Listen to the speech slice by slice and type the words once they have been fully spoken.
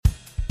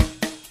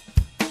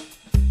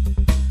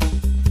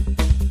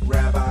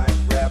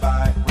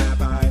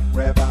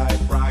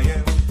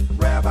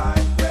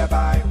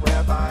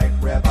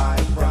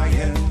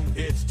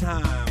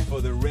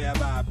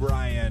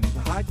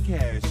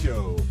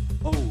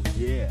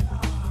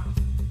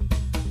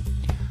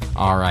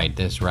All right,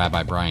 this is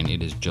Rabbi Brian.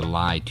 It is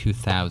July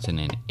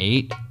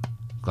 2008.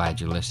 Glad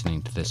you're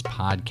listening to this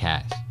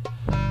podcast.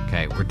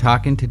 Okay, we're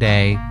talking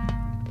today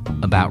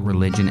about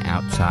religion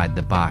outside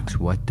the box.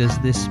 What does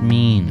this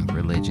mean,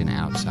 religion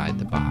outside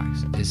the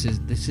box?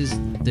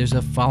 There's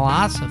a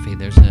philosophy,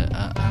 there's an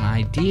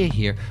idea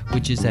here,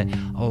 which is that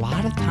a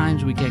lot of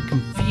times we get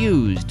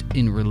confused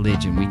in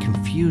religion. We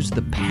confuse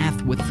the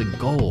path with the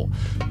goal.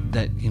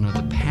 That,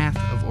 the path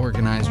of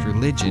organized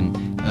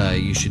religion,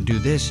 you should do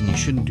this and you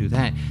shouldn't do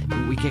that.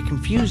 We get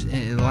confused.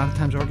 A lot of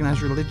times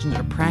organized religions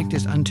are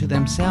practiced unto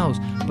themselves,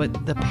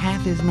 but the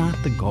path is not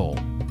the goal,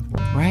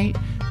 right?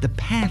 The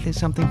path is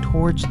something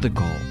towards the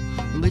goal.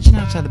 Religion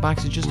outside the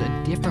box is just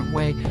a different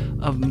way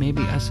of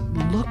maybe us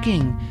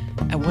looking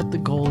at what the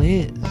goal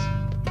is.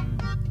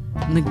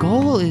 And the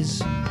goal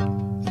is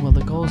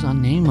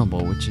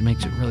unnameable, which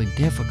makes it really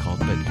difficult,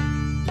 but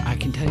I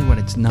can tell you what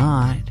it's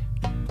not.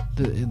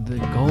 The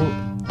goal,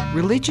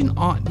 religion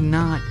ought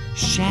not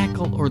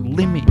shackle or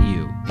limit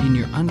you in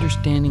your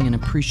understanding and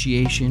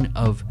appreciation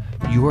of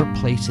your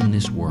place in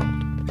this world.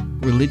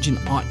 Religion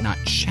ought not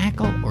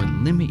shackle or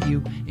limit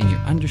you in your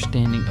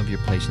understanding of your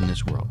place in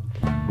this world.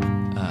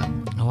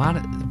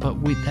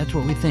 That's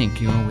what we think.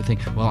 We think,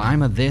 well,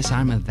 I'm a this,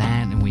 I'm a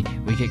that, and we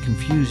get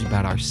confused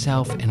about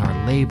ourself and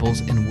our labels,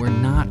 and we're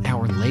not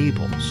our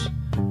labels,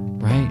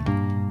 right?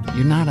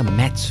 You're not a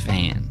Mets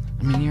fan.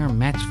 I mean, you're a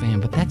Mets fan,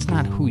 but that's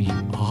not who you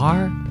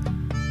are.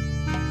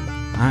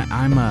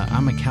 I'm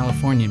a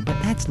Californian,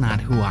 but that's not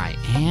who I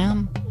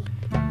am.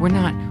 We're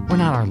not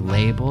our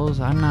labels.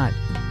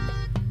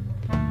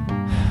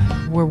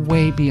 We're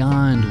way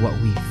beyond what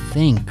we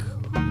think.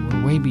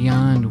 We're way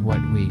beyond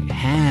what we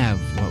have,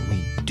 what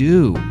we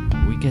do.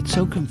 We get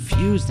so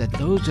confused that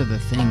those are the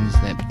things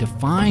that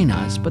define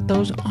us, but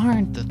those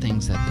aren't the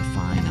things that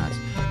define us.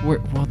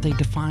 They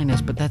define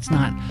us, but that's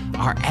not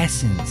our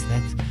essence.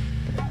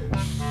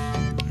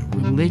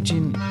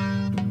 Religion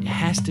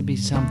has to be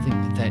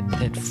something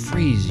that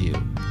frees you,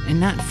 and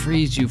not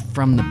frees you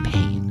from the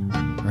pain,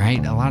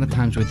 right? A lot of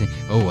times we think,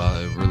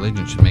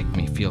 religion should make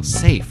me feel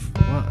safe.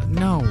 Well,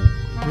 no,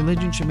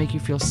 religion should make you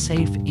feel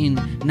safe in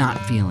not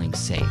feeling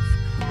safe,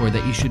 or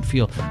that you should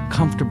feel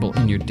comfortable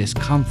in your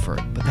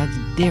discomfort. But that's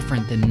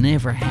different than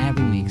never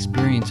having the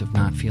experience of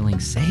not feeling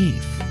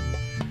safe.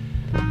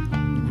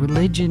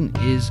 Religion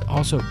is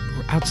also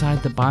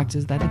outside the box,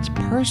 is that it's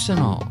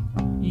personal.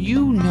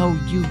 You know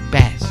you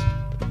best,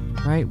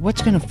 right?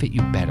 What's going to fit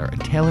you better, a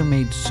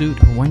tailor-made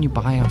suit or one you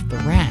buy off the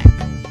rack?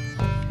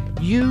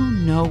 You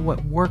know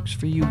what works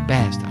for you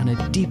best on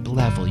a deep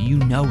level. You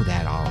know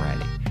that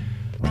already.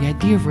 The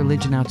idea of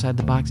religion outside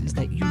the box is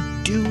that you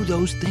do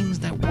those things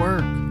that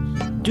work.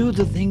 Do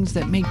the things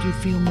that make you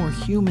feel more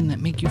human, that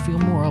make you feel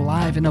more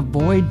alive, and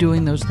avoid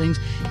doing those things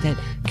that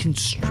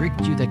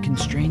constrict you, that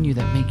constrain you,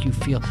 that make you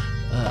feel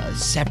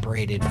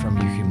separated from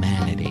your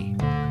humanity.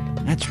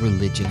 That's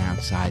religion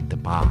outside the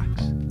box.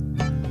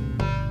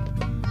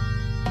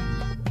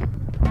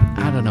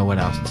 I don't know what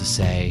else to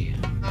say.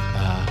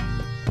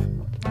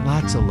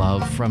 Lots of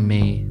love from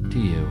me to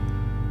you.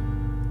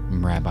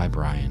 I'm Rabbi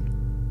Brian.